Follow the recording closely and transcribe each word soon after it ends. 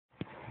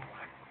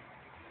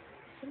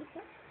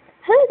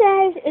Hello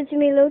guys, it's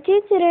me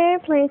Loki today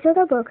playing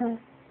Toca Boca.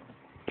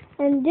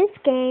 And this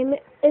game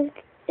is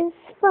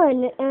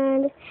fun,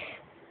 and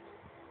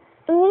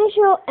I'm gonna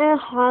show a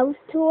house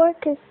tour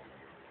because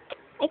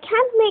I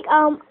can't make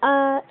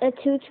a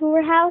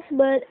 2-tour house,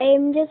 but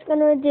I'm just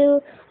gonna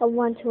do a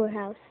 1-tour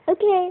house.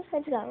 Okay,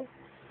 let's go.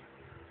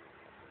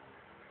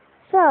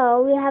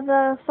 So we have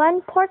a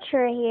fun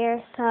portrait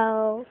here,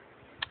 so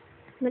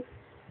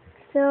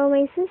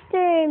my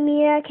sister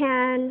Mia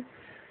can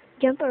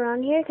jump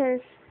around here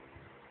because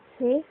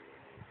see?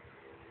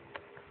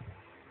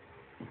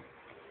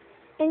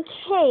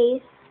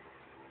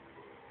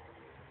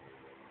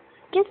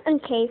 Just in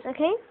case,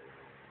 okay?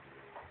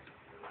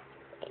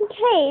 In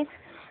case,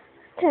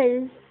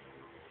 because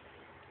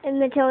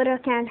Matilda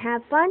can't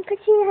have fun because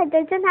she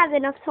doesn't have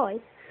enough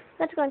toys.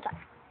 Let's go inside.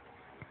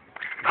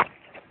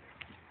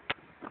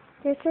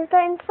 This is the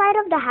inside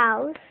of the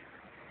house.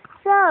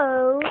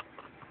 So,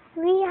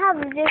 we have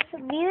this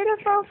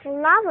beautiful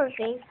flower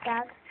vase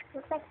that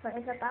looks like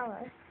it's a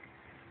flower.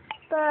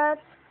 But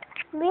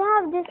we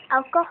have this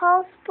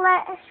alcohol spray,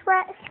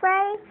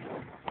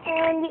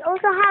 and we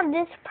also have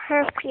this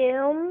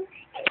perfume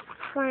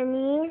for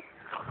me.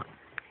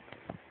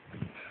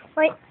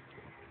 Wait,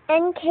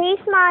 in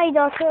case my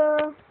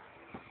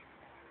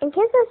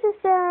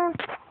sister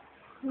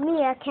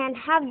Mia can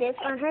have this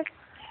on her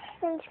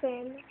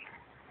sunscreen.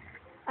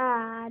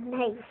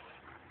 Nice.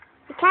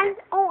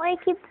 I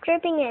keep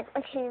dripping it.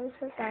 Okay, I'm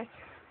so sorry.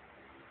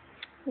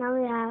 Now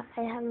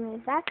I have my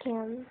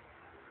vacuum.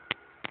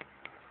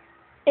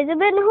 It's a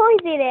bit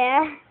noisy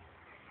there.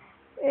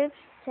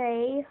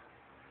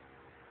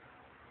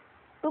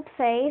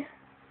 Oopsie.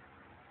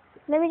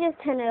 Let me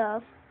just turn it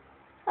off.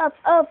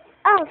 Off.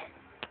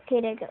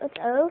 Okay, there it goes.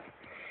 Off.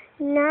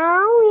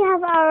 Now we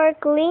have our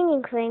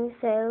cleaning cream,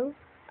 so.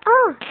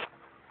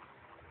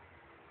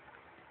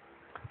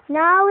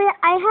 Now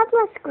I have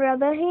my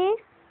scrubber here.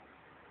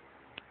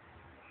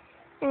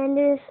 And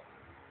this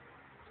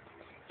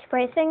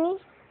spray thingy.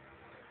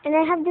 And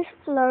I have this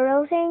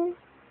floral thing.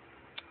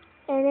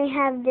 And I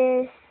have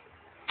this.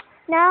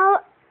 Now,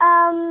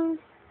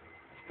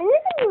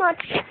 nothing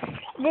much.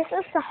 This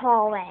is the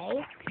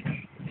hallway.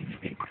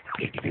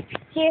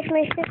 Here's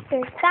my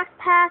sister's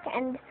backpack,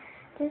 and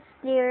this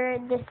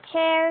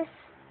chairs.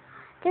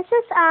 This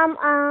is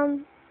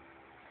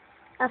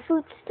a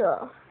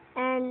footstool.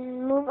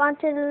 And move on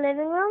to the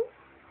living room.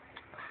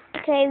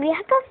 Okay, we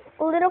have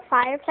a little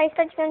fireplace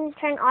that's going to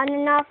turn on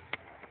and off.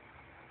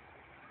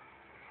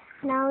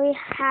 Now we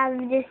have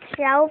this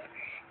shelf.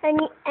 And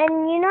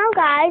you know,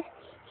 guys,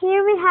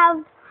 here we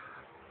have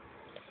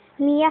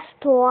Mia's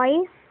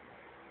toy.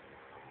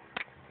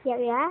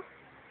 Yeah.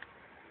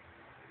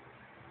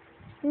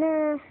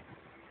 Nah.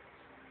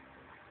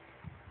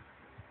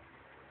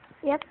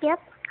 Yep.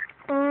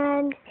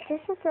 And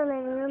this is the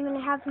living room, and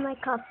I have my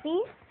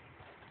coffee.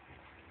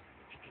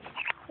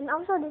 And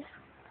also this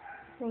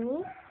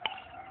thingy.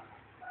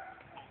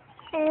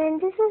 And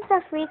this is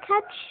the free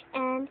catch,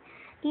 and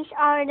these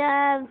are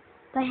the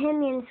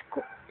Bohemian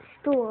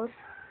stools.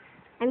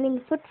 I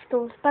mean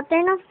footstools, but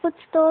they're not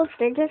footstools,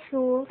 they're just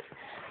stools.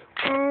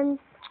 And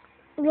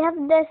we have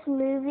this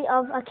movie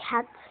of a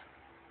cat.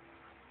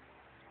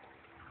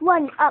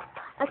 1 Up,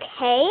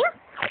 okay?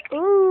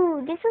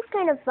 Ooh, this is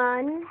kind of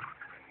fun.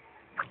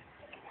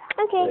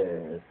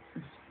 Okay.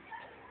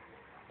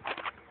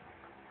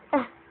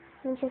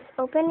 Let's just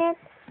open it,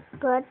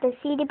 put the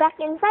CD back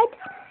inside.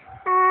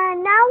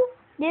 And now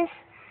this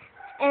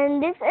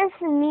is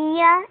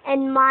Mia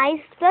and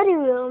my study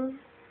room.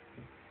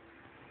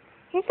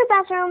 Here's the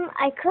bathroom.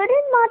 I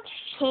couldn't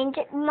change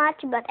it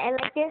much, but I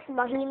like this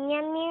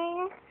Bohemian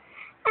mirror.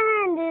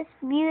 And this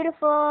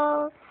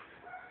beautiful.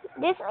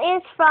 This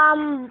is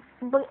from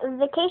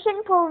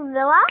Vacation Pool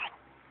Villa.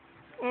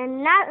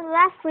 And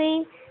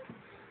lastly,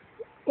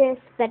 this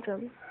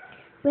bedroom.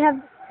 We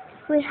have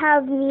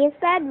Mia's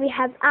bed. We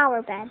have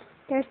our bed.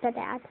 There's the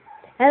dad.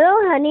 Hello,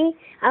 honey.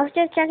 I was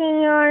just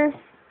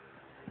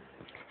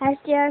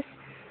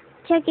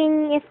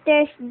checking if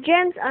there's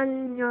gems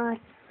on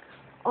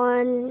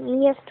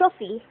Mia's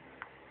trophy.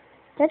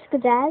 That's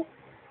good, Dad.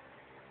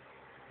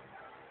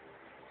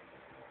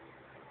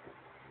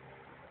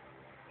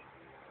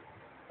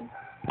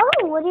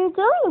 Oh, what are you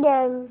doing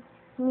there,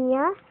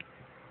 Mia?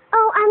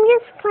 Oh, I'm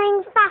just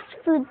playing fast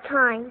food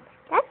time.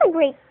 That's a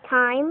great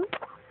time.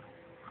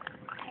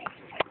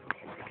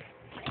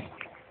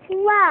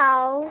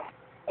 Wow.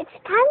 It's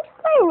time to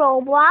play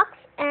Roblox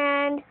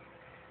and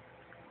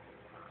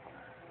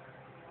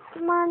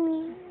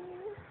Mommy.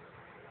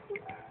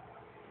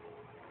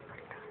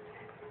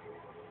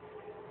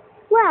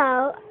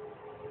 Well,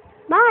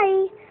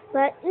 bye.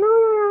 But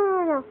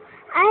no.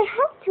 I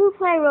have to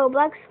play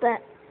Roblox,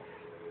 but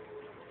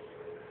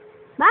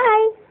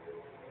bye.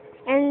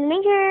 And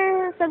make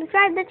sure to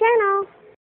subscribe to the channel.